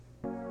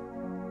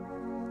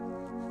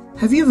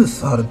Have you ever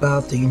thought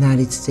about the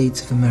United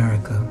States of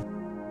America?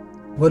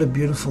 What a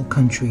beautiful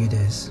country it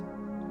is.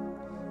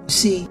 You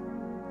see,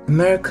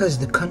 America is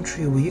the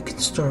country where you can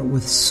start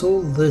with so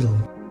little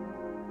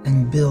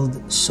and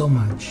build so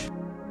much.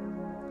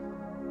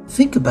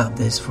 Think about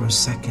this for a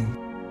second.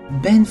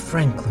 Ben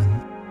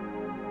Franklin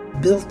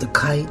built the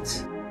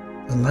kite,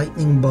 the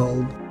lightning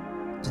bulb,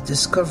 the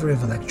discovery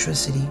of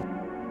electricity,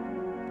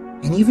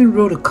 and even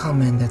wrote a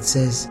comment that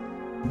says,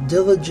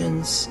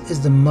 "Diligence is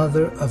the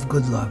mother of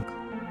good luck."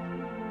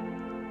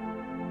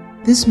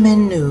 This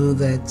man knew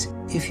that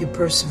if you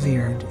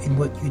persevered in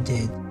what you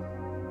did,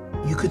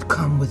 you could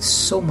come with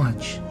so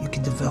much you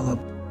could develop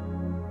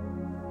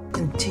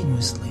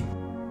continuously.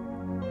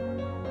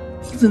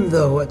 Even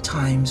though at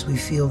times we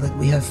feel that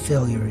we have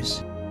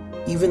failures,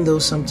 even though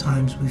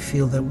sometimes we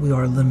feel that we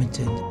are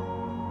limited,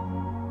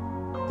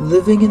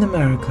 living in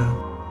America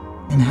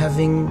and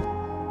having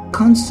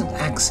constant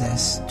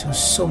access to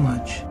so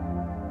much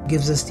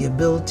gives us the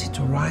ability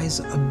to rise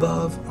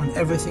above on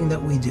everything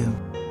that we do.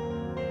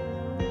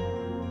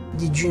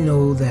 Did you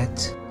know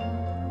that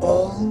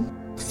all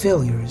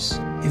failures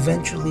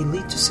eventually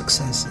lead to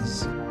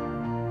successes?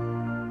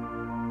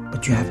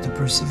 But you have to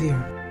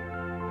persevere.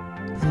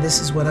 And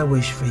this is what I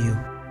wish for you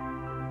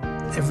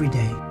every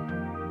day.